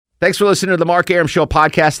Thanks for listening to the Mark Arum Show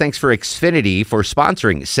podcast. Thanks for Xfinity for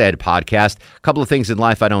sponsoring said podcast. A couple of things in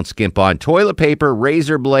life I don't skimp on. Toilet paper,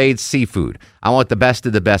 razor blades, seafood. I want the best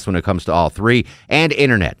of the best when it comes to all three. And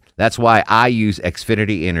internet. That's why I use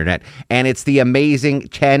Xfinity Internet. And it's the amazing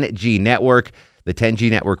 10G network. The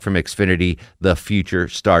 10G network from Xfinity. The future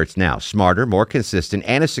starts now. Smarter, more consistent,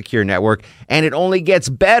 and a secure network. And it only gets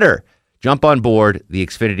better. Jump on board the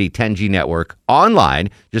Xfinity 10G network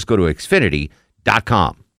online. Just go to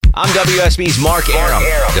Xfinity.com. I'm WSB's Mark Arum.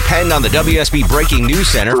 Depend on the WSB Breaking News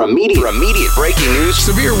Center for immediate breaking news,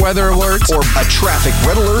 severe weather alerts, or a traffic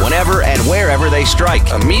red alert whenever and wherever they strike.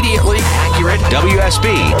 Immediately accurate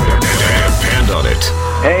WSB. Depend on it.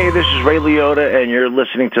 Hey, this is Ray Liotta, and you're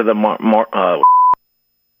listening to the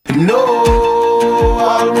No,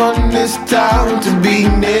 I'll run this town to be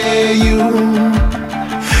near you.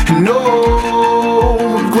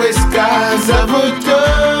 No gray skies ever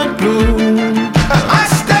turn blue. I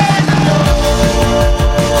stand alone.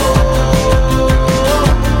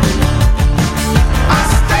 I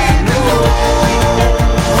stand alone.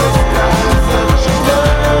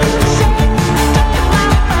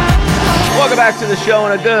 Welcome back to the show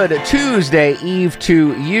and a good Tuesday Eve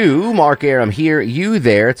to you. Mark Arum here, you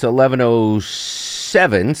there. It's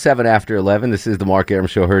 11:07, 7 after 11. This is the Mark Arum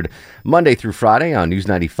Show, heard Monday through Friday on News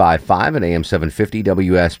 95.5 and AM 750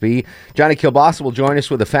 WSB. Johnny Kilbasa will join us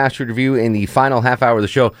with a fast food review in the final half hour of the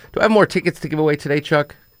show. Do I have more tickets to give away today,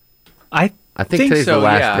 Chuck? I think today's so, the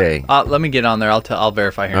last day. Let me get on there. I'll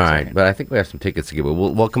verify here. All right, but I think we have some tickets to give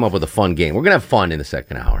away. We'll come up with a fun game. We're going to have fun in the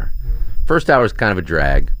second hour. First hour is kind of a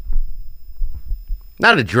drag.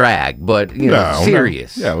 Not a drag, but,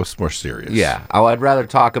 serious. No. Yeah, it was more serious. Yeah. I'd rather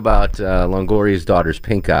talk about Longoria's daughter's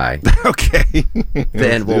pink eye Okay.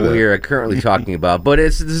 than what we are currently talking about. But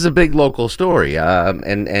this is a big local story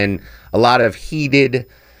and a lot of heated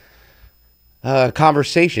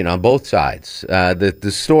conversation on both sides.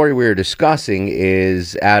 The story we're discussing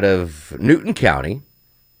is out of Newton County.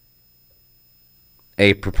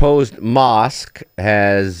 A proposed mosque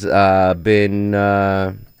has been...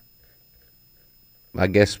 I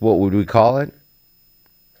guess, what would we call it?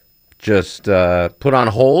 Just put on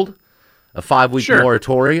hold, a 5-week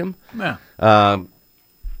moratorium. Yeah.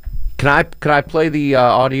 Can I play the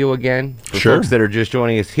audio again for folks that are just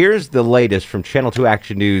joining us? Here's the latest from Channel 2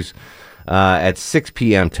 Action News at 6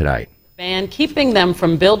 p.m. tonight. Ban keeping them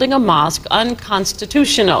from building a mosque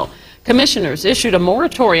unconstitutional. Commissioners issued a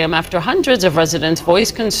moratorium after hundreds of residents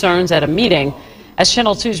voiced concerns at a meeting. As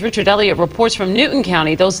Channel 2's Richard Elliott reports from Newton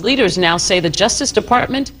County, those leaders now say the Justice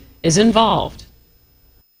Department is involved.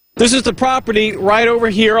 This is the property right over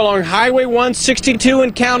here along Highway 162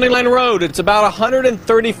 and County Line Road. It's about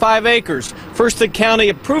 135 acres. First the county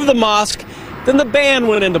approved the mosque, then the ban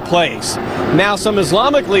went into place. Now some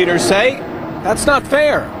Islamic leaders say that's not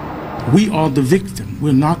fair. We are the victim.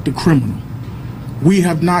 We're not the criminal. We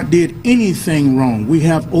have not did anything wrong. We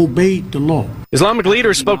have obeyed the law. Islamic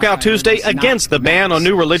leaders spoke out Tuesday against the ban on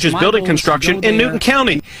new religious building construction in Newton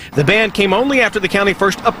County. The ban came only after the county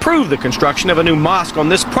first approved the construction of a new mosque on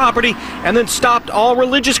this property and then stopped all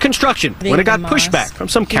religious construction when it got pushback from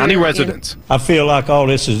some county residents. I feel like all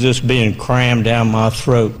this is just being crammed down my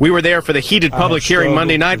throat. We were there for the heated public hearing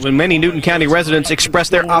Monday night when many Newton County residents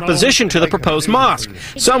expressed their opposition to the proposed mosque.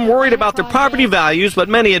 Some worried about their property values, but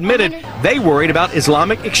many admitted they worried about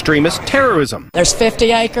Islamic extremist terrorism. There's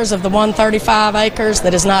 50 acres of the 135 acres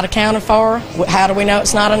that is not accounted for. How do we know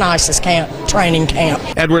it's not an ISIS training camp?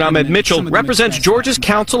 Edward Ahmed Mitchell represents Georgia's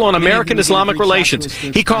Council on American Islamic Relations.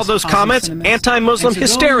 He called those comments anti-Muslim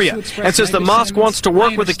hysteria and says the mosque wants to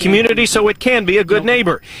work with the community so it can be a good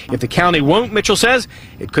neighbor. If the county won't, Mitchell says,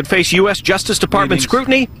 it could face U.S. Justice Department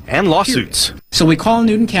scrutiny and lawsuits. So we call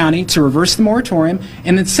Newton County to reverse the moratorium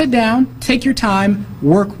and then sit down, take your time,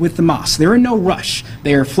 work with the mosque. They're in no rush.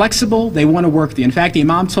 They are flexible. They want to work with you. In fact, the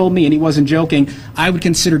imam told me, and he wasn't joking, I would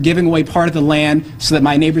consider giving away part of the land so that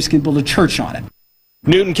my neighbors can build a church on it.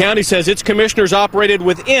 Newton County says its commissioners operated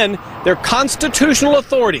within their constitutional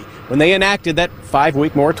authority when they enacted that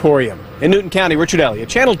 5-week moratorium. In Newton County, Richard Elliott,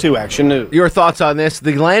 Channel 2 Action News. Your thoughts on this?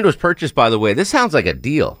 The land was purchased, by the way. This sounds like a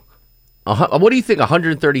deal. What do you think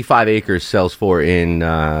 135 acres sells for in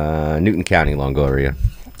Newton County, Longoria?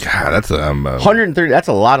 God, that's 130. That's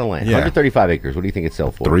a lot of land. Yeah. 135 acres. What do you think it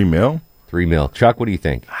sells for? $3 million. $3 million. Chuck, what do you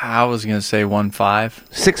think? I was gonna say 1.5.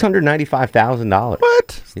 $695,000.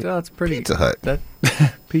 What? Still, that's pretty. Pizza Hut.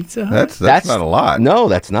 Pizza Hut. That's not a lot. No,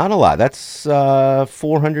 that's not a lot. That's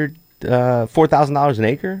 $4,000 an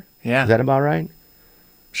acre. Yeah. Is that about right?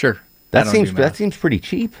 Sure. That seems pretty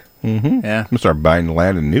cheap. Mm-hmm. Yeah. I'm gonna start buying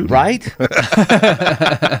land in Newton. Right?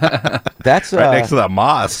 That's right next to that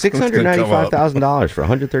mosque. $695,000 for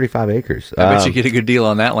 135 acres. I bet you get a good deal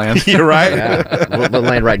on that land. You're right. Yeah. The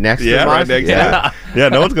land right next to the right mosque? next to it. Yeah,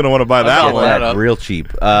 no one's gonna want to buy that one. That real cheap.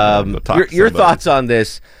 Your thoughts on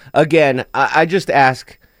this? Again, I just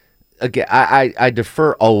ask. Again, I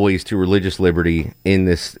defer always to religious liberty in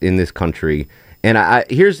this country, and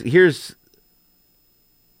here's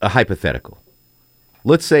a hypothetical.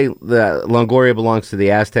 Let's say the Longoria belongs to the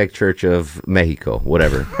Aztec Church of Mexico,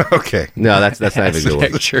 whatever. Okay. No, that's not even a good one.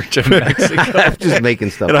 Aztec Church of Mexico. I'm just making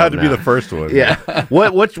stuff. It'll up have to be now. the first one. Yeah.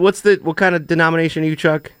 What kind of denomination are you,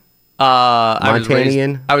 Chuck?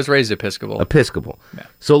 Montanian? I was raised Episcopal. Episcopal. Yeah.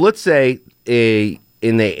 So let's say in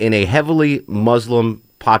a heavily Muslim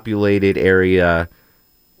populated area,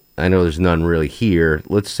 I know there's none really here.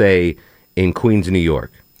 Let's say in Queens, New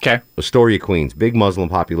York. Okay. Astoria, Queens, big Muslim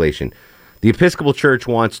population. The Episcopal Church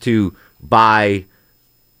wants to buy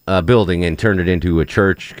a building and turn it into a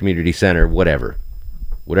church, community center, whatever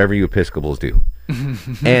you Episcopals do.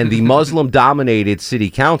 And the Muslim-dominated city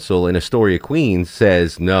council in Astoria, Queens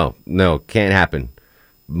says, no, can't happen.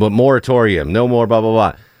 But moratorium, no more, blah,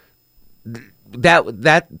 blah, blah.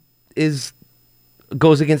 That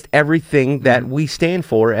goes against everything that we stand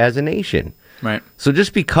for as a nation. Right. So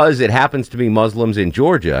just because it happens to be Muslims in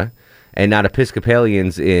Georgia and not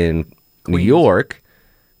Episcopalians in New York,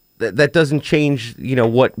 that doesn't change,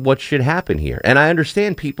 what should happen here. And I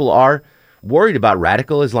understand people are worried about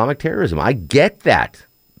radical Islamic terrorism. I get that.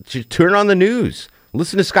 Just turn on the news.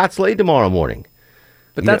 Listen to Scott Slade tomorrow morning.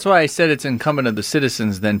 But that's why I said it's incumbent of the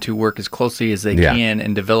citizens then to work as closely as they can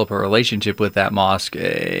and develop a relationship with that mosque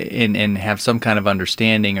and have some kind of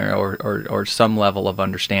understanding or some level of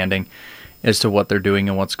understanding as to what they're doing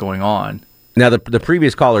and what's going on. Now, the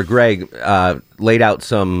previous caller, Greg, laid out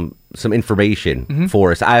some information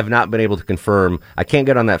for us. I have not been able to confirm. I can't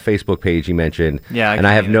get on that Facebook page you mentioned. Yeah,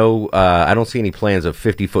 I have no. I don't see any plans of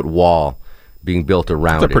 50-foot wall being built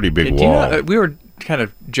around. It's a pretty big Do you wall. know, we were kind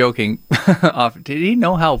of joking off. Did he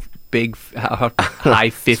know how high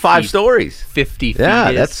 50? It's 5 stories. 50 feet Yeah,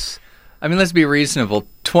 is? that's. I mean, let's be reasonable.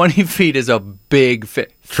 20 feet is a big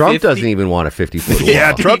Trump 50 doesn't even want a 50-foot wall.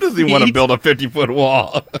 Yeah, Trump doesn't even want to build a 50-foot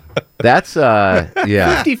wall. That's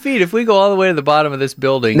yeah. 50 feet. If we go all the way to the bottom of this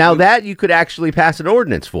building, Now that you could actually pass an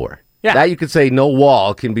ordinance for. Yeah. That you could say no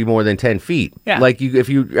wall can be more than 10 feet. Yeah. Like if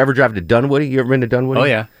you ever drive to Dunwoody, you ever been to Dunwoody? Oh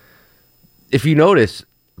yeah. If you notice,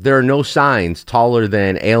 there are no signs taller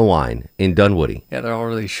than Alewine in Dunwoody. Yeah, they're all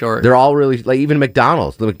really short. They're all really, like even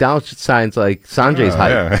McDonald's. The McDonald's signs like Sanjay's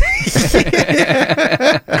height.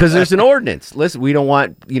 Because there's an ordinance. Listen, we don't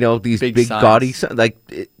want, these big signs. gaudy, so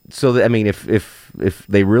that, I mean, if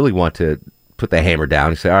they really want to put the hammer down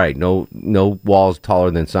and say, all right, no walls taller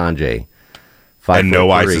than Sanjay. And no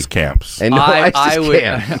ISIS camps. And no ISIS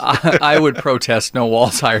camps. I would protest no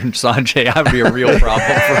walls higher than Sanjay. That would be a real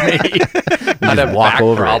problem for me. I'd have walk back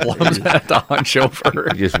over problems. I'd have to hunch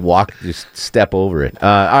over. You just step over it. All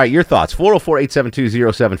right, your thoughts.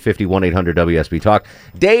 404-872-0750, 1-800-WSB Talk.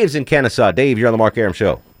 Dave's in Kennesaw. Dave, you're on the Mark Arum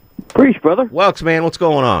Show. Preach, brother. Welks, man, what's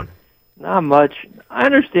going on? Not much. I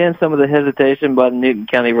understand some of the hesitation by the Newton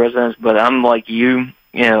County residents, but I'm like you.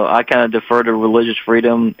 I kind of defer to religious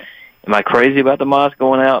freedom. Am I crazy about the mosque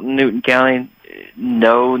going out in Newton County?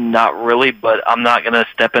 No, not really, but I'm not going to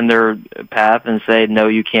step in their path and say, no,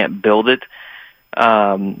 you can't build it.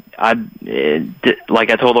 Like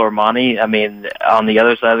I told Armani, I mean, on the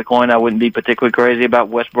other side of the coin, I wouldn't be particularly crazy about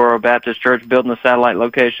Westboro Baptist Church building a satellite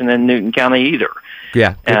location in Newton County either.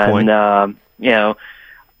 Yeah, good point.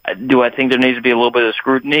 Do I think there needs to be a little bit of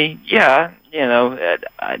scrutiny? Yeah.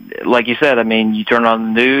 Like you said, I mean, you turn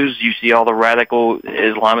on the news, you see all the radical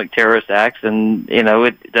Islamic terrorist acts, and,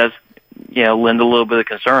 it does, lend a little bit of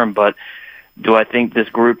concern. But do I think this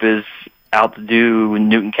group is out to do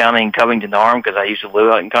Newton County and Covington harm because I used to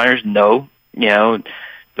live out in Conyers? No. Do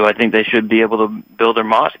I think they should be able to build their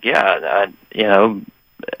mosque? Yeah.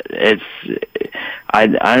 I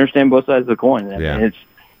understand both sides of the coin. I mean,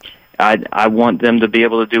 I want them to be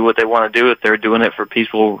able to do what they want to do if they're doing it for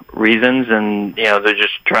peaceful reasons, and they're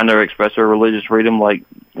just trying to express their religious freedom, like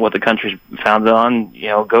what the country's founded on.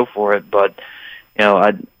 Go for it. But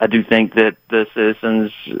I do think that the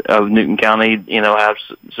citizens of Newton County, have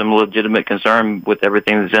some legitimate concern with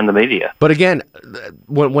everything that's in the media. But again,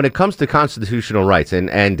 when it comes to constitutional rights,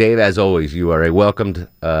 and Dave, as always, you are a welcomed,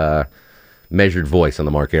 measured voice on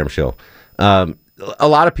the Mark Arum Show. A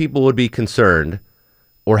lot of people would be concerned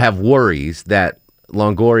or have worries that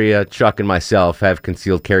Longoria, Chuck, and myself have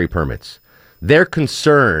concealed carry permits. Their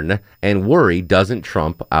concern and worry doesn't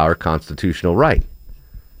trump our constitutional right.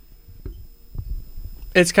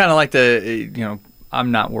 It's kind of like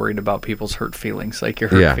I'm not worried about people's hurt feelings. Like your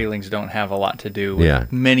hurt feelings don't have a lot to do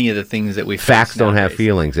with many of the things that we face Facts don't nowadays. Have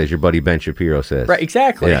feelings, as your buddy Ben Shapiro says. Right,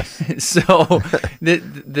 exactly. Yes. So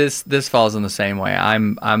this falls in the same way.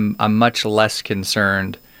 I'm much less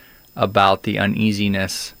concerned about the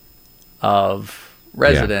uneasiness of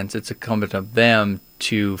residents. It's incumbent of them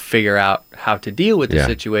to figure out how to deal with the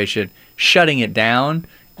situation. Shutting it down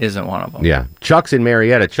isn't one of them. Yeah. Chuck's in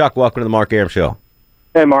Marietta. Chuck, welcome to the Mark Arum Show.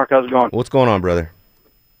 Hey, Mark, how's it going? What's going on, brother?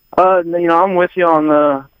 I'm with you on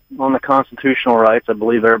the constitutional rights. I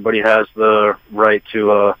believe everybody has the right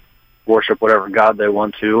to worship whatever god they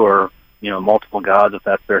want to, or multiple gods if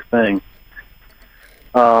that's their thing.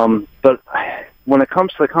 But when it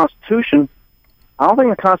comes to the Constitution, I don't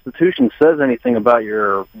think the Constitution says anything about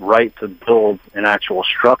your right to build an actual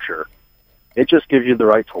structure. It just gives you the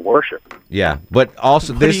right to worship. Yeah, but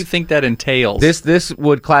also what do you think that entails? This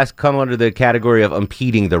would come under the category of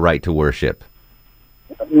impeding the right to worship.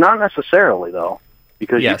 Not necessarily, though,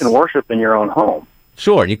 because you can worship in your own home.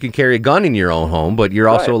 Sure, you can carry a gun in your own home, but you're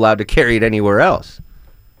also allowed to carry it anywhere else.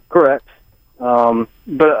 Correct. But,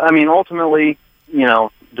 I mean, ultimately,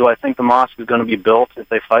 do I think the mosque is going to be built if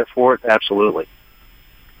they fight for it? Absolutely.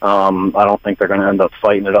 I don't think they're going to end up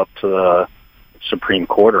fighting it up to the Supreme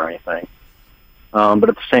Court or anything. But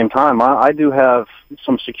at the same time, I do have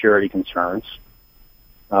some security concerns.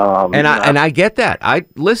 And I get that.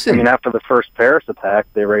 Listen. I mean, after the first Paris attack,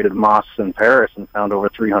 they raided mosques in Paris and found over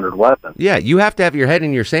 300 weapons. Yeah, you have to have your head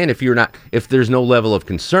in your sand if there's no level of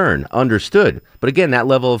concern. Understood. But again, that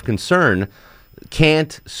level of concern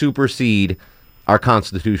can't supersede our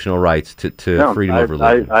constitutional rights to freedom of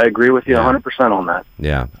religion. I agree with you 100% on that.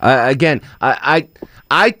 Yeah. I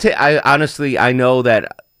honestly, I know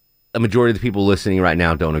that a majority of the people listening right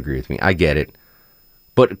now don't agree with me. I get it.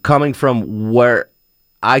 But coming from where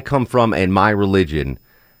I come from and my religion,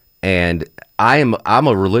 and I'm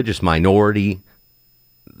a religious minority.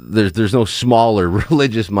 There's no smaller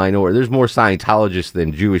religious minority. There's more Scientologists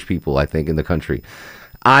than Jewish people, I think, in the country.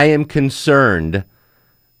 I am concerned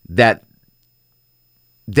that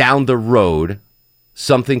down the road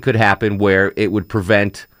something could happen where it would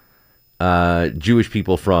prevent Jewish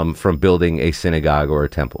people from building a synagogue or a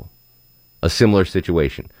temple. A similar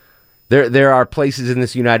situation. There are places in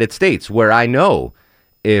this United States where I know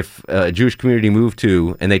if a Jewish community moved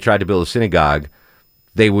to and they tried to build a synagogue,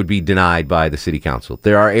 they would be denied by the city council.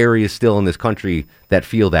 There are areas still in this country that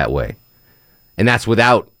feel that way. And that's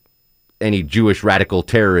without any Jewish radical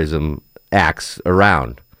terrorism acts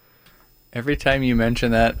around. Every time you mention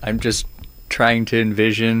that, I'm just trying to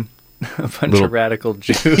envision a bunch of radical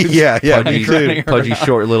Jews. Pudgy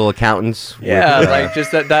short little accountants. Yeah, like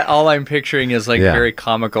just that all I'm picturing is very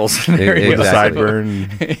comical scenarios.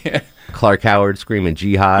 Sideburn. Clark Howard screaming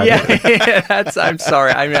jihad. I'm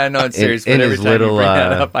sorry. I mean, I know it's serious, but every time you bring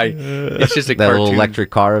that up, it's just a that cartoon. Little electric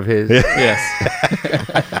car of his. Yes.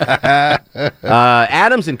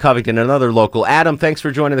 Adam's in Covington, another local. Adam, thanks for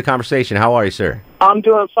joining the conversation. How are you, sir? I'm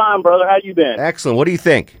doing fine, brother. How you been? Excellent. What do you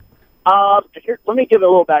think? Let me give it a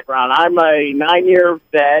little background. I'm a 9-year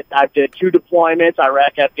vet. I did 2 deployments,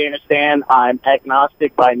 Iraq, Afghanistan. I'm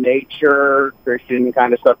agnostic by nature, Christian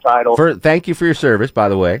kind of subtitle. Thank you for your service, by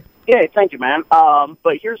the way. Yeah, thank you, man.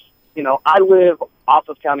 But here's, I live off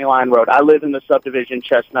of County Line Road. I live in the subdivision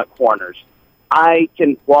Chestnut Corners. I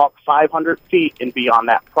can walk 500 feet and be on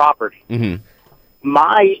that property. Mm-hmm.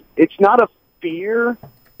 It's not a fear,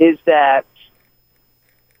 is that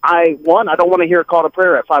I don't want to hear a call to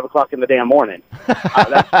prayer at 5 o'clock in the damn morning.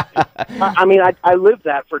 I lived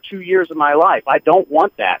that for 2 years of my life. I don't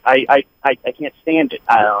want that. I can't stand it.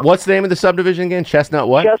 What's the name of the subdivision again? Chestnut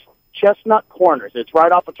what? Chestnut Corners. It's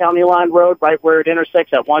right off of County Line Road, right where it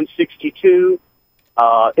intersects at 162.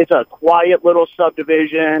 It's a quiet little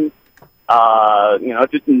subdivision.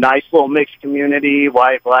 Just a nice little mixed community,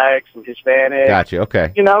 white, black, some Hispanic. Gotcha,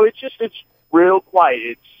 okay. It's real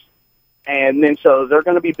quiet. And then so they're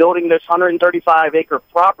going to be building this 135-acre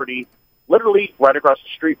property literally right across the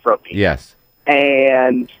street from me. Yes.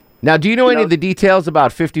 And now, do you know any of the details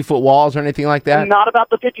about 50-foot walls or anything like that? Not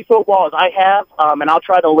about the 50-foot walls. I have, and I'll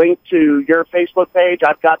try to link to your Facebook page.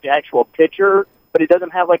 I've got the actual picture, but it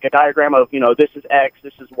doesn't have like a diagram of, this is X,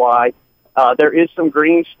 this is Y. There is some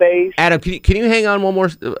green space. Adam, can you hang on one more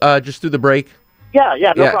just through the break?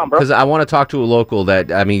 Yeah, no problem, bro. Because I want to talk to a local that,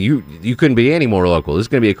 you couldn't be any more local. This is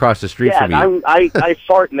going to be across the street from you. I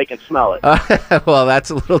fart and they can smell it. Well, that's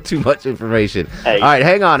a little too much information. Hey. All right,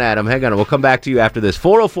 hang on, Adam. Hang on. We'll come back to you after this.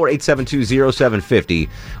 404-872-0750,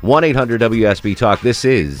 1-800-WSB-TALK. This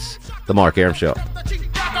is The Mark Arum Show.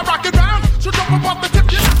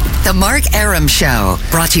 The Mark Arum Show,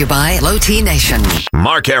 brought to you by Low T Nation.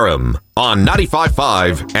 Mark Arum on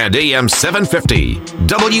 95.5 and AM 750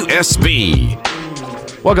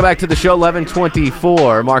 WSB. Welcome back to the show,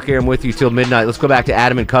 11:24. Mark Arum with you till midnight. Let's go back to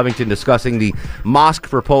Adam in Covington discussing the mosque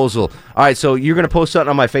proposal. All right, so you're going to post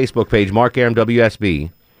something on my Facebook page, Mark Arum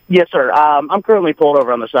WSB. Yes, sir. I'm currently pulled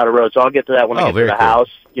over on the side of the road, so I'll get to that when I get to the house.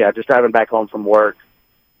 Yeah, just driving back home from work.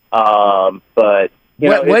 But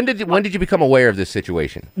when did you become aware of this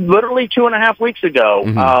situation? Literally 2.5 weeks ago.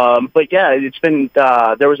 Mm-hmm. But yeah, it's been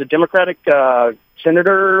there was a Democratic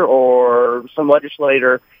senator or some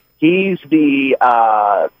legislator. He's the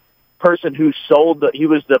person who he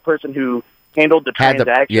was the person who handled the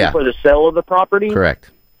transaction for the sale of the property. Correct.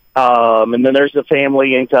 And then there's the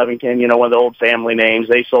family in Covington, one of the old family names.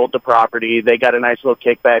 They sold the property. They got a nice little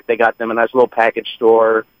kickback. They got them a nice little package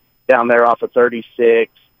store down there off of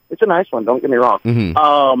 36. It's a nice one, don't get me wrong. Mm-hmm.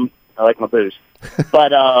 I like my booze.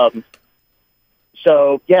 But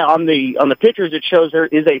so yeah, on the pictures it shows there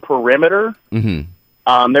is a perimeter.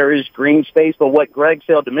 Mm-hmm. There is green space, but what Greg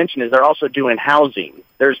failed to mention is they're also doing housing.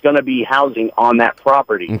 There's going to be housing on that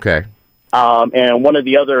property. Okay. And one of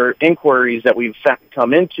the other inquiries that we've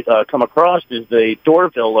come across is the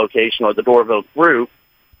Dorville location or the Dorville group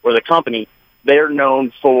or the company. They're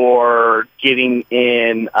known for getting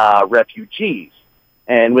in refugees.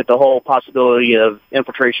 And with the whole possibility of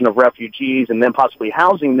infiltration of refugees and then possibly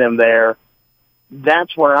housing them there,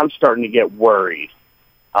 that's where I'm starting to get worried.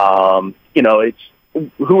 It's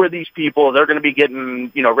who are these people? They're going to be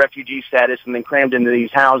getting, refugee status and then crammed into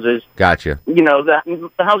these houses. Gotcha.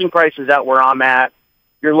 The housing prices out where I'm at,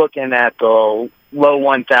 you're looking at the low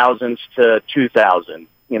 1,000s to 2,000,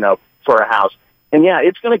 for a house. And yeah,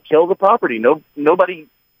 it's going to kill the property. Nobody's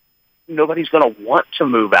going to want to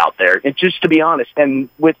move out there. And just to be honest, and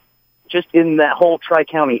with just in that whole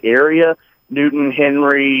Tri-County area, Newton,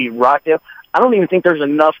 Henry, Rockdale, I don't even think there's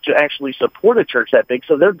enough to actually support a church that big.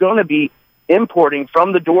 So they're going to be importing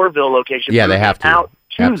from the Dorville location. Yeah, they have to. Out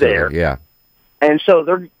to Absolutely, there. yeah. And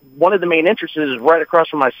so one of the main entrances is right across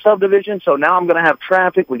from my subdivision. So now I'm going to have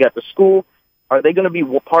traffic. We got the school. Are they going to be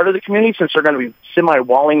part of the community since they're going to be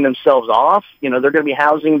semi-walling themselves off? They're going to be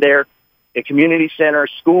housing there, a community center,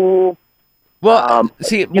 school. Well,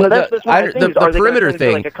 the perimeter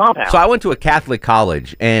thing. Like a compound? So I went to a Catholic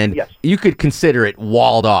college, and you could consider it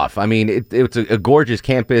walled off. I mean, it's a gorgeous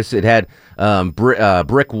campus. It had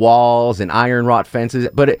brick walls and iron wrought fences.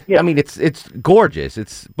 But I mean, it's gorgeous.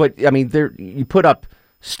 You put up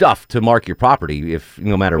stuff to mark your property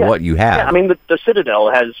no matter what you have. Yeah, I mean, the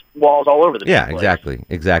Citadel has walls all over the place. Yeah, exactly.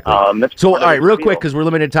 So, all right, real quick, because we're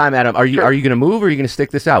limited time, Adam, are you going to move or are you going to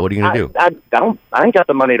stick this out? What are you going to do? I ain't got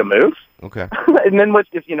the money to move. Okay. And then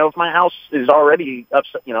if my house is already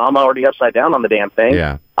I'm already upside down on the damn thing.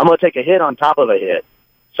 Yeah. I'm going to take a hit on top of a hit.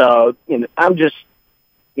 So, I'm just,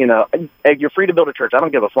 you're free to build a church. I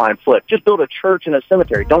don't give a flying flip. Just build a church and a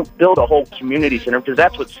cemetery. Don't build a whole community center because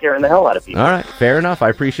that's what's scaring the hell out of people. All right, fair enough. I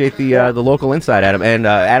appreciate the local insight, Adam. And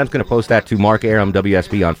Adam's going to post that to Mark Arum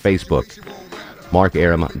WSB on Facebook. Mark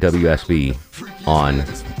Arum WSB on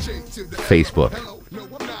Facebook.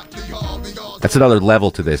 That's another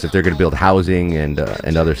level to this if they're going to build housing and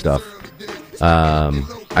other stuff.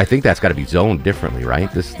 I think that's got to be zoned differently,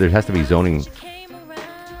 right? There has to be zoning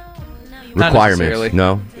requirements.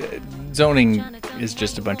 No? Zoning is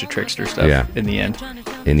just a bunch of trickster stuff in the end.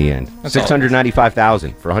 That's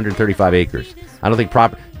 $695,000 for 135 acres. I don't think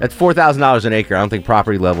that's $4,000 an acre. I don't think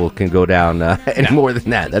property level can go down any more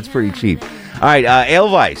than that. That's pretty cheap. All right,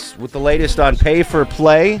 Edelweiss with the latest on pay for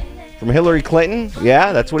play from Hillary Clinton.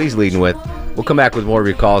 Yeah, that's what he's leading with. We'll come back with more of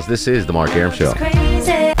your calls. This is the Mark Arum Show.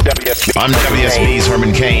 I'm WSB's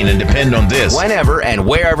Herman Cain, and depend on this whenever and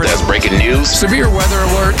wherever there's breaking news, severe weather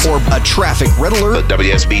alert, or a traffic red alert. The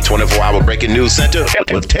WSB 24-hour Breaking News Center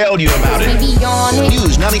will tell you about it.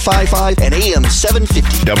 News 95.5 and AM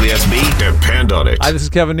 750. WSB, depend on it. Hi, this is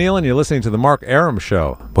Kevin Neal, and you're listening to the Mark Arum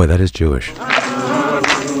Show. Boy, that is Jewish. He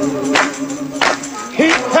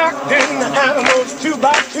packed in the animals 2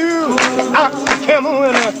 by 2, ox, a camel,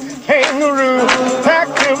 and a kangaroo.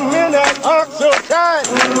 Packed him in that ox so tight,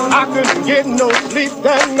 I couldn't get no sleep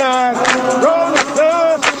that night. Rolling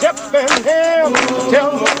Stone, Shep and Ham,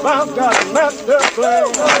 tell me about that master plan.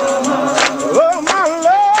 Oh, my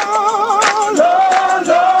Lord, Lord,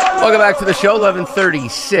 Lord. Welcome back to the show,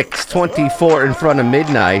 11:36, 24 in front of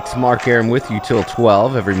midnight. Mark Arum with you till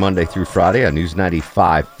 12 every Monday through Friday on News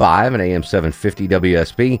 95.5 and AM 750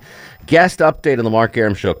 WSB. Guest update on the Mark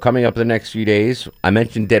Arum Show coming up in the next few days. I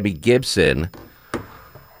mentioned Debbie Gibson.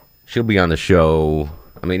 She'll be on the show.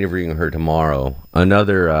 I'm interviewing her tomorrow.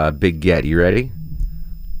 Another big get. You ready?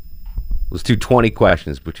 Let's do 20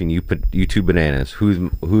 questions between you two bananas.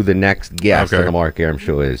 Who the next guest on the Mark Arum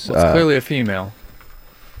Show is? Well, it's clearly a female.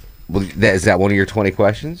 Well, is that one of your 20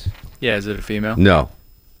 questions? Yeah, is it a female? No.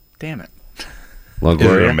 Damn it. Longoria?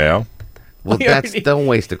 Is it a male? Well, don't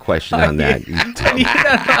waste a question on that.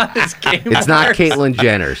 It's not Caitlyn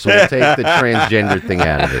Jenner, so we'll take the transgender thing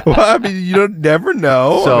out of it. Well, I mean, you don't never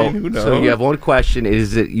know. So, who knows? So you have one question.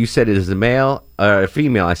 You said it is a male or a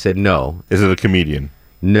female. I said no. Is it a comedian?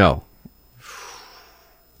 No.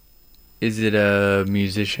 Is it a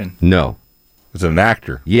musician? No. Is it an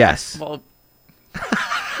actor? Yes. Well,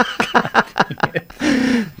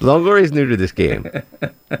 Longoria's new to this game.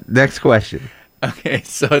 Next question. Okay,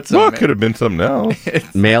 so it's it could have been something else.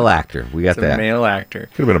 Male actor. We got that. A male actor.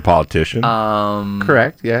 Could have been a politician.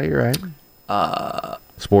 Correct. Yeah, you're right.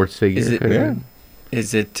 Sports figure.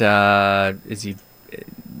 Is he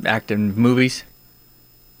act in movies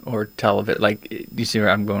or television? Like, do you see where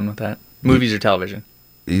I'm going with that? Movies or television?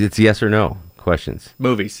 It's yes or no questions.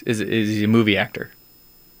 Movies. Is he a movie actor?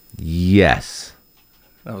 Yes.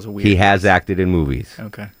 That was a weird. He has acted in movies.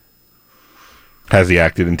 Okay. Has he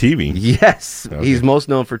acted in TV? Yes. Okay. He's most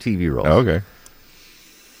known for TV roles. Okay.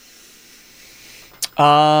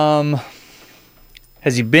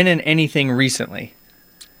 Has he been in anything recently?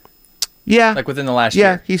 Yeah. Like within the last year?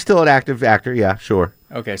 Yeah, he's still an active actor. Yeah, sure.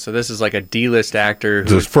 Okay, so this is like a D-list actor.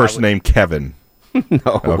 Is his first name Kevin?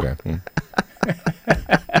 No. Okay.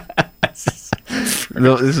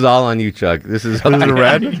 No, this is all on you, Chuck. This is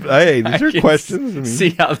random. Hey, these are questions.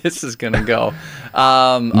 See how this is going to go.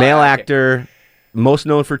 Male actor, most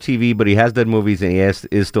known for TV, but he has done movies and he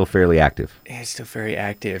is still fairly active. He's still very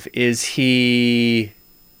active. Is he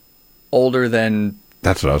older than...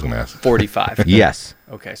 That's what I was going to ask. 45? Yes.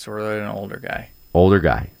 Okay, so we're an older guy. Older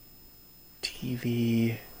guy.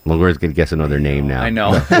 TV... Longoria's going to guess another name now. I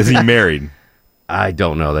know. Is he married? I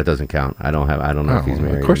don't know. That doesn't count. I don't know if he's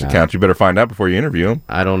married. Of course it counts. You better find out before you interview him.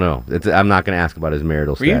 I don't know. I'm not going to ask about his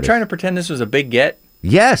marital status. Were you trying to pretend this was a big get?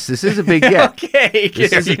 Yes, this is a big get. Okay,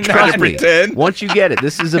 trust me. Once you get it,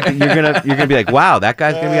 this is you're gonna be like, wow, that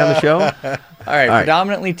guy's gonna be on the show. All right,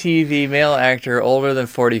 predominantly TV, male actor, older than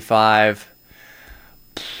 45.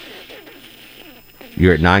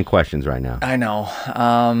 You're at 9 questions right now. I know.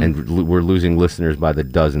 And we're losing listeners by the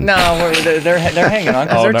dozens. No, they're hanging on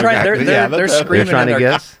because they're screaming. They're trying to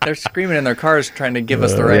guess. They're screaming in their cars trying to give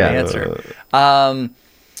us the right answer.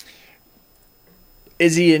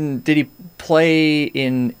 Is he in? Did he play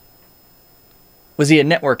in? Was he a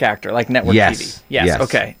network actor, like network TV? Yes.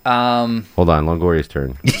 Okay. Hold on, Longoria's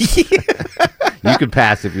turn. You could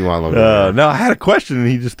pass if you want, Longoria. No, I had a question and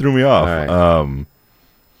he just threw me off. All right.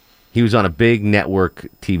 He was on a big network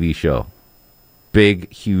TV show. Big,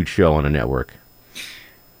 huge show on a network.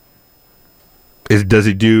 Does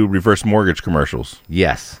he do reverse mortgage commercials?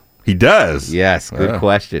 Yes. He does? Yes, good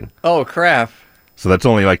question. Oh, crap. So that's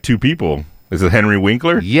only like 2 people. Is it Henry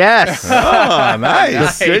Winkler? Yes. Oh,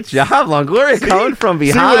 nice. Good job, Longoria, coming from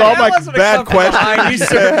behind. See, with all my bad questions. You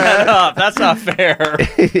screwed that up. That's not fair.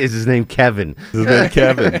 Is his name Kevin? His name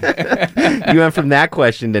Kevin. You went from that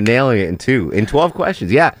question to nailing it in 12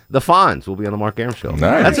 questions. Yeah, the Fonz will be on the Mark Arum Show.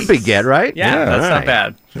 Nice. That's a big get, right? Yeah, that's not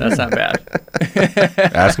bad. That's not bad.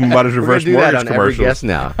 Ask him about his reverse We're gonna do mortgage that on every commercials. guest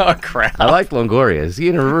now. Oh, crap. I like Longoria. Is he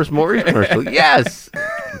in a reverse mortgage commercial? Yes.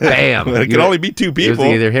 Bam. It can only be 2 It people.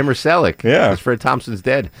 was either him or Selleck. Yeah. Because Fred Thompson's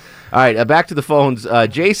dead. All right, back to the phones.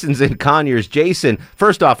 Jason's in Conyers. Jason,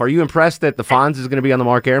 first off, are you impressed that the Fonz is going to be on the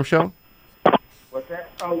Mark Arum Show? What's that?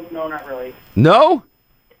 Oh, no, not really. No?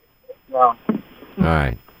 No. All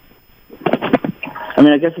right. I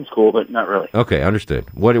mean, I guess it's cool, but not really. Okay, understood.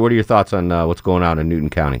 What are your thoughts on what's going on in Newton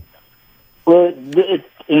County? Well,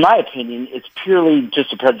 in my opinion, it's purely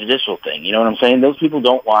just a prejudicial thing. You know what I'm saying? Those people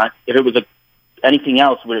don't want, if it was anything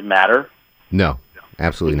else, would it matter? No,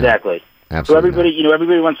 absolutely exactly. not. Absolutely. So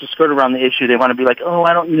everybody wants to skirt around the issue. They want to be like, oh,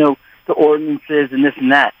 I don't, the ordinances and this and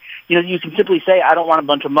that. You can simply say, I don't want a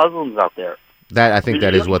bunch of Muslims out there. I think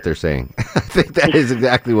that is what they're saying. I think that is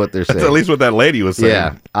exactly what they're saying. That's at least what that lady was saying.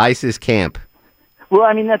 Yeah, ISIS camp. Well,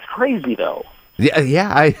 I mean, that's crazy, though. Yeah,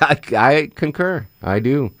 I concur. I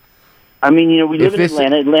do. I mean, we live in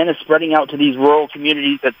Atlanta. Atlanta's spreading out to these rural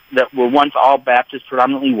communities that were once all Baptist,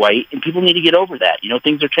 predominantly white, and people need to get over that.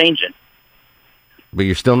 Things are changing. But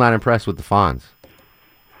you're still not impressed with the Fonz.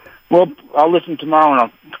 Well, I'll listen tomorrow, and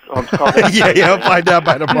I'll call back. I'll find out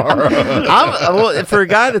by tomorrow. Well, for a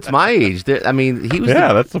guy that's my age, he was.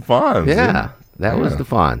 Yeah, that's the Fonz. Yeah, that was the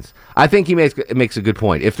Fonz. I think he makes a good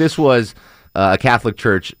point. If this was a Catholic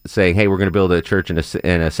church saying, "Hey, we're going to build a church in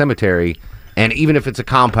a cemetery," and even if it's a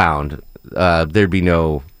compound, there'd be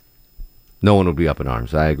no one would be up in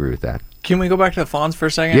arms. I agree with that. Can we go back to the Fonz for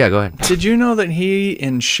a second? Yeah, go ahead. Did you know that he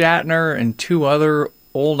and Shatner and 2 other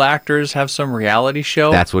old actors have some reality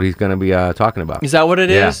show? That's what he's going to be talking about. Is that what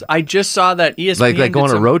it is? I just saw that ESPN like go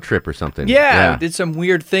on a road trip or something. Yeah, did some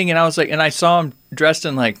weird thing, and I was like, and I saw him dressed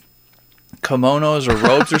in like kimonos or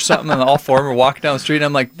robes or something, and all 4 of them were walking down the street, and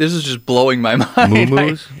I'm like, this is just blowing my mind.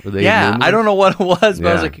 Moo-moos? Yeah, moo-moos? I don't know what it was, but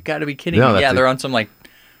I was like, you got to be kidding No, me. Yeah, they're on some like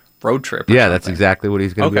road trip. Yeah, that's exactly what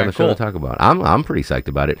he's going to be on the show to talk about. I'm pretty psyched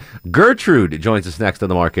about it. Gertrude joins us next on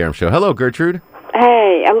the Mark Arum Show. Hello, Gertrude.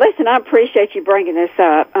 Hey, listen, I appreciate you bringing this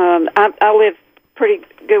up. I live pretty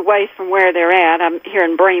good ways from where they're at. I'm here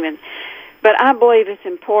in Bremen. But I believe it's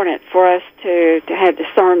important for us to have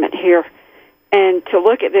discernment here and to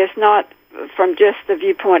look at this not from just the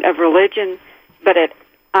viewpoint of religion, but at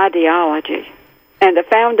ideology. And the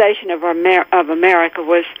foundation of America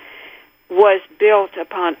was built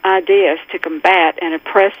upon ideas to combat an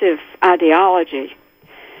oppressive ideology.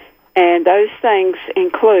 And those things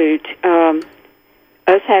include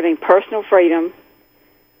us having personal freedom,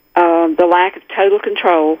 the lack of total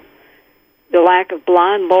control, the lack of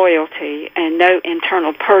blind loyalty, and no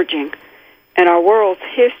internal purging. And our world's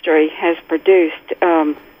history has produced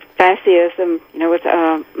fascism, with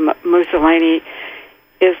Mussolini,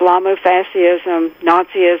 Islamofascism,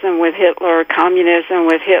 Nazism with Hitler, communism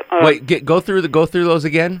with Hitler. Wait, go through those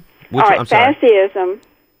again. All right, fascism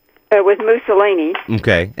with Mussolini.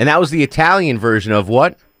 Okay, and that was the Italian version of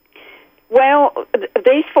what? Well,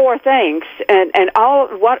 these 4 things, and all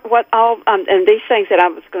and these things that I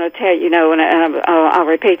was going to tell you, and I'll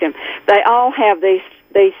repeat them. They all have these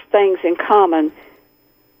things in common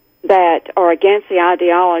that are against the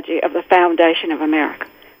ideology of the foundation of America.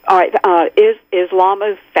 All right,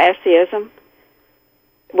 Islamofascism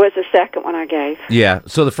was the second one I gave. Yeah,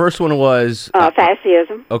 so the first one was...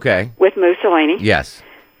 fascism. Okay. With Mussolini. Yes.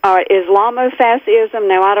 All right, Islamofascism,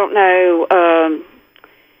 now I don't know,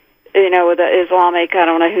 with the Islamic, I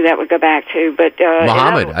don't know who that would go back to, but...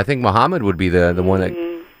 Muhammad. I think Muhammad would be the one that...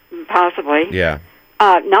 Possibly. Yeah.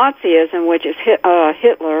 Nazism, which is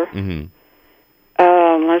Hitler. Mm-hmm.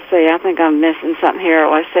 Let's see, I think I'm missing something here.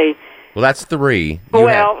 Let's see. Well, that's 3.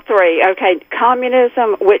 3. Okay,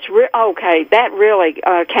 communism, which that really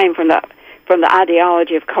came from the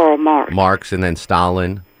ideology of Karl Marx. Marx and then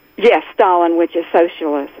Stalin. Yes, Stalin, which is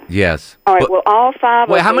socialism. Yes. All right. Well, all 5.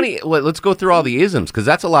 Wait, how many? Let's go through all the isms because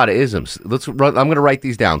that's a lot of isms. I'm going to write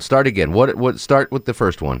these down. Start again. What? Start with the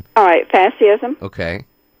first one. All right, fascism. Okay.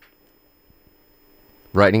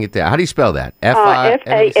 Writing it down. How do you spell that?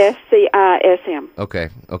 Fascism. Okay.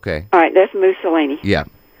 All right, that's Mussolini. Yeah.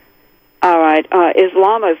 All right,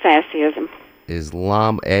 Islamofascism.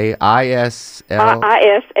 Islamo.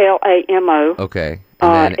 Okay.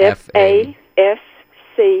 And then Fascism.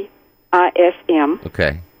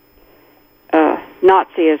 Okay.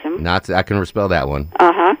 Nazism. I can spell that one.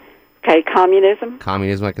 Okay, communism.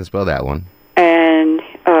 Communism, I can spell that one. And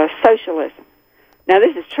socialism. Now,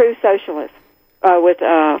 this is true socialism. With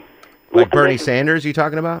like Bernie Sanders, you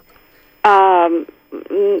talking about? No.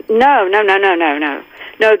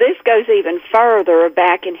 No, this goes even further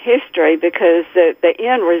back in history because the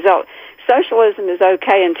end result, socialism is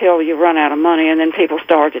okay until you run out of money and then people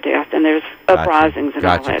starve to death and there's uprisings and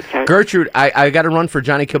all that. So. Gertrude, I got to run for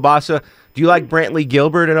Johnny Kilbasa. Do you like Brantley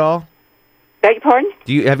Gilbert at all? Beg your pardon? Have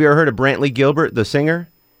you ever heard of Brantley Gilbert, the singer?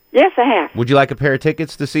 Yes, I have. Would you like a pair of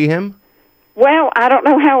tickets to see him? Well, I don't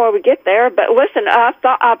know how I would get there, but listen, I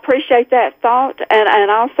appreciate that thought,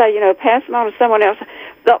 and I'll say, pass them on to someone else.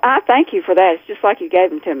 So I thank you for that. It's just like you gave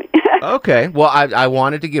them to me. Okay. Well, I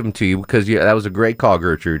wanted to give them to you because that was a great call,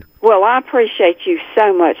 Gertrude. Well, I appreciate you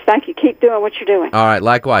so much. Thank you. Keep doing what you're doing. All right.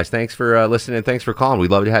 Likewise. Thanks for listening and thanks for calling.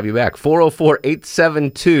 We'd love to have you back.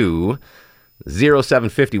 404-872-0750,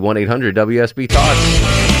 1-800-WSB Talk.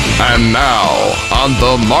 And now, on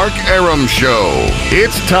the Mark Arum Show,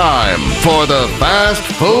 it's time for the Fast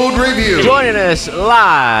Food Review. Joining us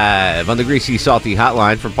live on the Greasy Salty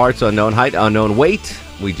Hotline from parts unknown, height unknown, weight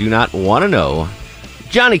we do not want to know,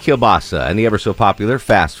 Johnny Kilbasa and the ever-so-popular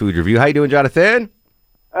Fast Food Review. How you doing, Jonathan?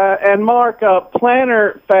 And Mark,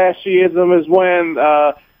 plantar fascism is when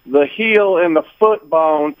the heel and the foot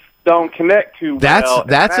bone don't connect too well.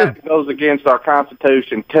 That goes against our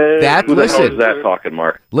Constitution too. Who the hell is that talking,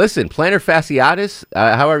 Mark? Listen, plantar fasciitis,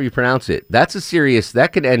 however you pronounce it, that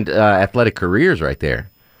could end athletic careers right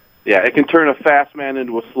there. Yeah, it can turn a fast man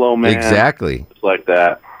into a slow man. Exactly. Just like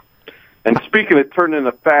that. And speaking of turning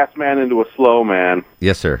a fast man into a slow man.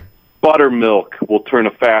 Yes, sir. Buttermilk will turn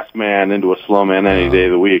a fast man into a slow man any day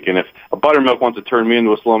of the week. And if a buttermilk wants to turn me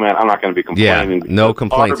into a slow man, I'm not going to be complaining. Yeah, no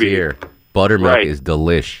complaints here. Buttermilk is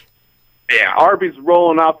delish. Yeah, Arby's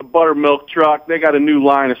rolling out the buttermilk truck. They got a new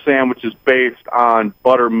line of sandwiches based on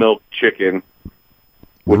buttermilk chicken.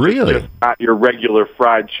 Really? It's just not your regular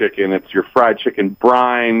fried chicken. It's your fried chicken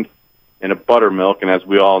brined in a buttermilk. And as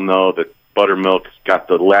we all know, that buttermilk's got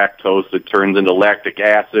the lactose that turns into lactic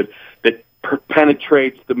acid that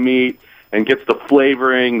penetrates the meat and gets the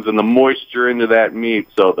flavorings and the moisture into that meat.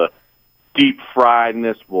 So the deep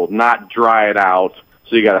friedness will not dry it out.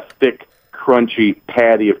 So you got a thick, crunchy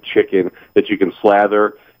patty of chicken that you can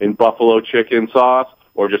slather in buffalo chicken sauce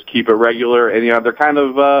or just keep it regular. And, they're kind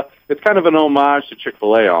of, it's kind of an homage to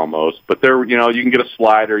Chick-fil-A almost. But they're, you can get a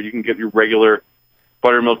slider. You can get your regular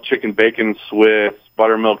buttermilk chicken bacon Swiss,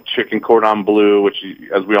 buttermilk chicken cordon bleu, which,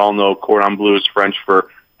 as we all know, cordon bleu is French for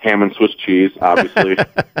ham and Swiss cheese, obviously.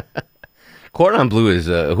 Cordon bleu is,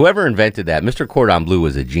 whoever invented that, Mr. Cordon Bleu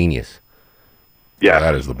was a genius. Yeah.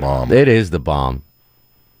 That is the bomb. It is the bomb.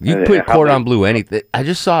 You put cordon bleu anything. I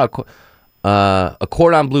just saw a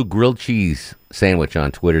cordon bleu grilled cheese sandwich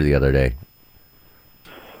on Twitter the other day.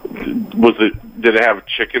 Did it have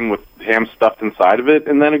chicken with ham stuffed inside of it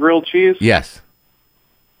and then a grilled cheese? Yes.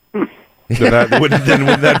 So wouldn't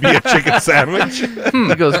that be a chicken sandwich?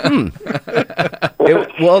 He goes,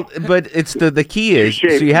 but it's the key is, so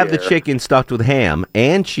you have the chicken stuffed with ham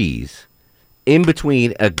and cheese in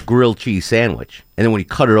between a grilled cheese sandwich. And then when you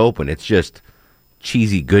cut it open, it's just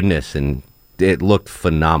cheesy goodness, and it looked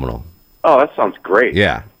phenomenal. Oh, that sounds great.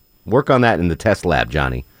 Yeah. Work on that in the test lab,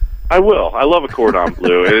 Johnny. I will. I love a cordon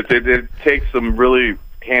bleu. It takes some really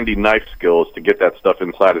handy knife skills to get that stuff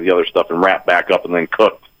inside of the other stuff and wrap back up and then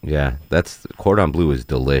cooked. Yeah, cordon bleu is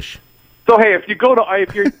delish. So hey, if you're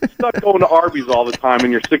stuck going to Arby's all the time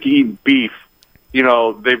and you're sick of eating beef,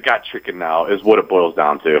 they've got chicken now, is what it boils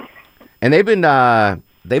down to. And they've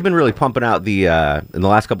been really pumping out the in the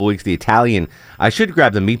last couple of weeks the Italian. I should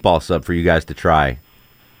grab the meatball sub for you guys to try.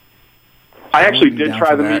 I actually did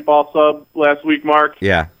try the meatball sub last week, Mark.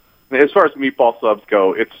 Yeah. As far as meatball subs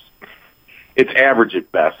go, it's average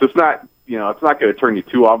at best. It's not, it's not going to turn you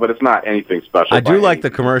too off, but it's not anything special. I do like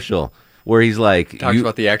the commercial where he's like... Talks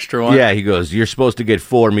about the extra one? Yeah, he goes, you're supposed to get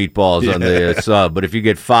 4 meatballs on the sub, but if you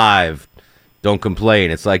get 5, don't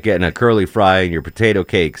complain. It's like getting a curly fry in your potato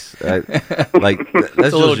cakes. That's a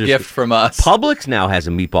little gift from us. Publix now has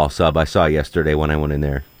a meatball sub I saw yesterday when I went in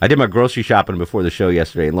there. I did my grocery shopping before the show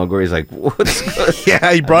yesterday, and Longoria's like, what's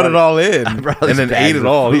Yeah, he brought it all in and then ate it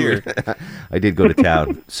all here. I did go to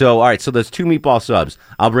town. So, all right, so there's 2 meatball subs.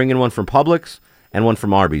 I'll bring in one from Publix and one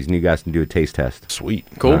from Arby's, and you guys can do a taste test. Sweet.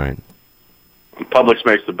 Cool. All right. Publix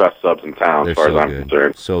makes the best subs in town, as far as I'm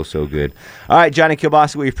concerned. So good. All right, Johnny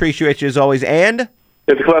Kilbasa, we appreciate you as always. And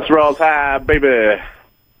if the cholesterol's high, baby.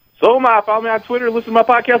 So follow me on Twitter, listen to my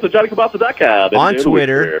podcast at JohnnyKilbasa.com. On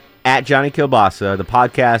Twitter, at Johnny Kilbasa, the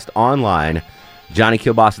podcast online,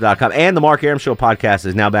 JohnnyKilbasa.com. And the Mark Arum Show podcast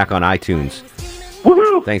is now back on iTunes.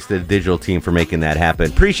 Woohoo! Thanks to the digital team for making that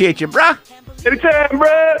happen. Appreciate you, brah. Anytime,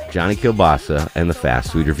 bruh. Johnny Kilbasa and the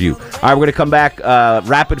Fast Food Review. All right, we're going to come back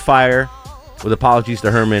rapid fire with apologies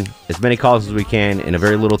to Herman. As many calls as we can in a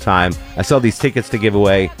very little time. I saw these tickets to give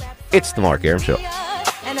away. It's the Mark Arum Show.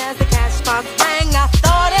 And as the cash box rang, I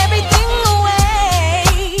thought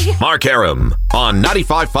everything away. Mark Arum on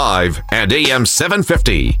 95.5 and AM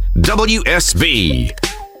 750 WSB.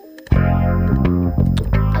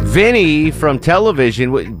 Vinny from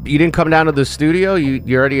television. You didn't come down to the studio?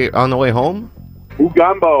 You're already on the way home?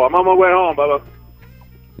 Gumbo. I'm on my way home, Bubba.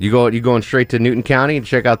 You going straight to Newton County and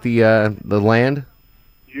check out the land?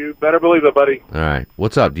 You better believe it, buddy. All right.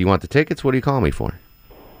 What's up? Do you want the tickets? What are you calling me for?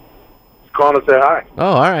 Just calling to say hi.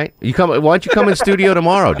 Oh, all right. Why don't you come in studio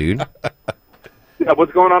tomorrow, dude? Yeah,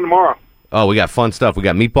 what's going on tomorrow? Oh, we got fun stuff. We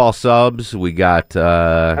got meatball subs. We got...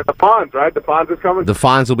 At the Fonz, right? The Fonz is coming? The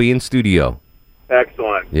Fonz will be in studio.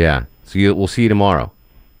 Excellent. Yeah. So we'll see you tomorrow.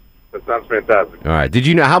 That sounds fantastic. All right. Did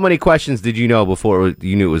you know how many questions did you know before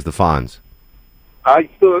you knew it was the Fonz? I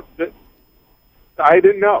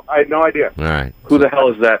didn't know. I had no idea. All right. Who the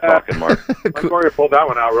hell is that talking, Mark? Longoria pulled that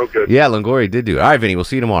one out real good. Yeah, Longoria did do it. All right, Vinny, we'll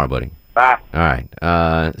see you tomorrow, buddy. Bye. All right.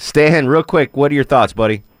 Stan, real quick, what are your thoughts,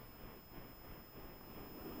 buddy?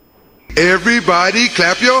 Everybody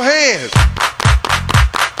clap your hands.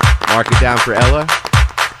 Mark it down for Ella.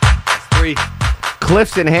 3.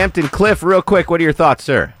 Cliff's in Hampton. Cliff, real quick, what are your thoughts,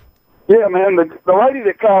 sir? Yeah, man, the lady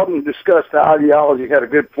that called and discussed the ideology had a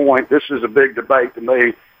good point. This is a big debate to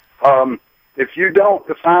me. If you don't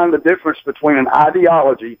define the difference between an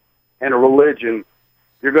ideology and a religion,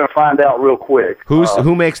 you're going to find out real quick.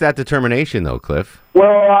 Who makes that determination, though, Cliff?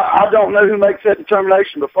 Well, I don't know who makes that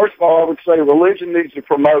determination, but first of all, I would say religion needs to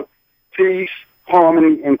promote peace,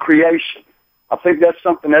 harmony, and creation. I think that's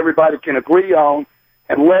something everybody can agree on,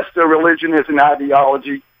 unless their religion is an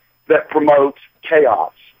ideology that promotes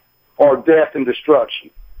chaos or death and destruction.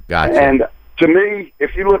 Gotcha. And to me,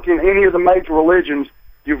 if you look in any of the major religions,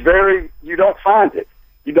 you don't find it.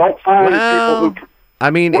 You don't find people who.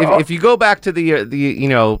 I mean, if you go back to the you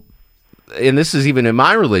know, and this is even in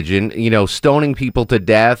my religion, you know, stoning people to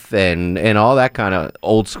death and all that kind of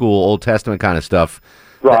old school, Old Testament kind of stuff.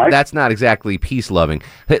 Right. That's not exactly peace loving.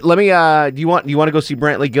 Hey, let me. Do you want to go see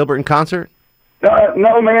Brantley Gilbert in concert?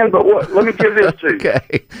 No, man, but let me give this to you.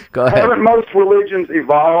 Okay, go ahead. Haven't most religions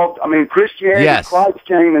evolved? I mean, Christianity, Yes. Christ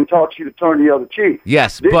came and taught you to turn the other cheek.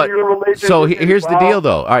 Yes, Didn't but your religion so just here's the evolve? deal,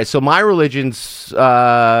 though. All right, so my religion's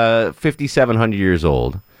 5,700 years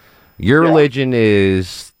old. Your religion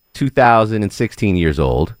is 2,016 years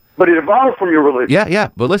old. But it evolved from your religion. Yeah,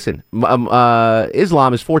 but listen,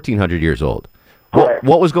 Islam is 1,400 years old.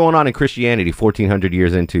 What was going on in Christianity 1,400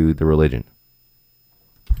 years into the religion?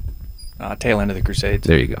 Tail end of the Crusades.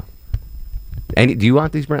 There you go. And do you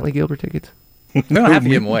want these Brantley Gilbert tickets? We don't have to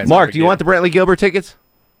give them away. It's not a Mark, big do you deal. want the Brantley Gilbert tickets?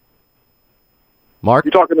 Mark?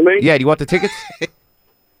 You talking to me? Yeah, do you want the tickets?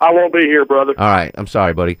 I won't be here, brother. All right, I'm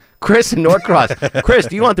sorry, buddy. Chris in Norcross. Chris,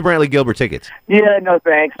 do you want the Brantley Gilbert tickets? Yeah, no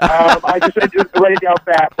thanks. I just said just write it down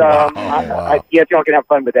fast. I guess y'all can have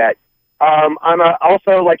fun with that. I'm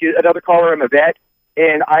also, like another caller, I'm a vet,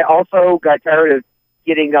 and I also got tired of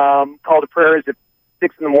getting called to prayers at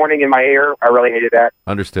 6 in the morning in my ear. I really hated that.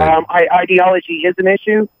 Understood. Ideology is an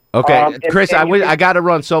issue. Okay, Chris, I got to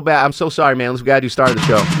run so bad. I'm so sorry, man. We got to do start of the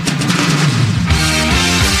show.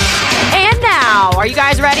 And now, are you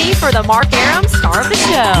guys ready for the Mark Aram star of the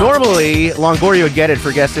show? Normally, Longoria would get it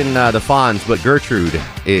for guessing the Fonz, but Gertrude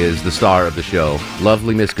is the star of the show.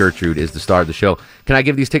 Lovely Miss Gertrude is the star of the show. Can I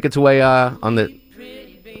give these tickets away on the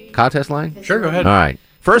contest line? Sure, go ahead. All right.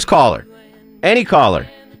 First caller, any caller,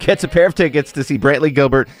 gets a pair of tickets to see Brantley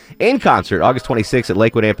Gilbert in concert August 26th at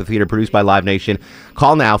Lakewood Amphitheater, produced by Live Nation.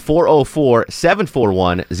 Call now,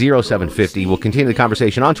 404-741-0750. We'll continue the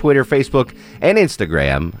conversation on Twitter, Facebook, and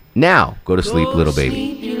Instagram. Now, go to sleep, little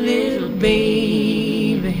baby.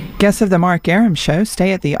 Guests of the Mark Aram Show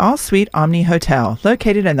stay at the All Suite Omni Hotel,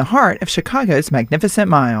 located in the heart of Chicago's Magnificent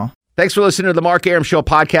Mile. Thanks for listening to the Mark Aram Show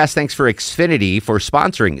podcast. Thanks for Xfinity for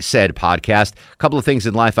sponsoring said podcast. A couple of things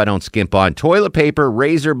in life I don't skimp on. Toilet paper,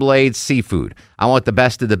 razor blades, seafood. I want the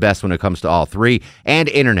best of the best when it comes to all three. And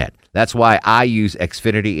internet. That's why I use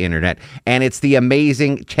Xfinity Internet. And it's the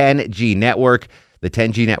amazing 10G network. The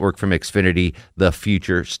 10G network from Xfinity. The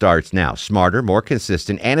future starts now. Smarter, more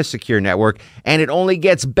consistent, and a secure network. And it only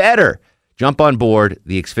gets better. Jump on board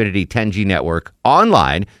the Xfinity 10G network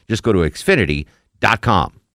online. Just go to Xfinity.com.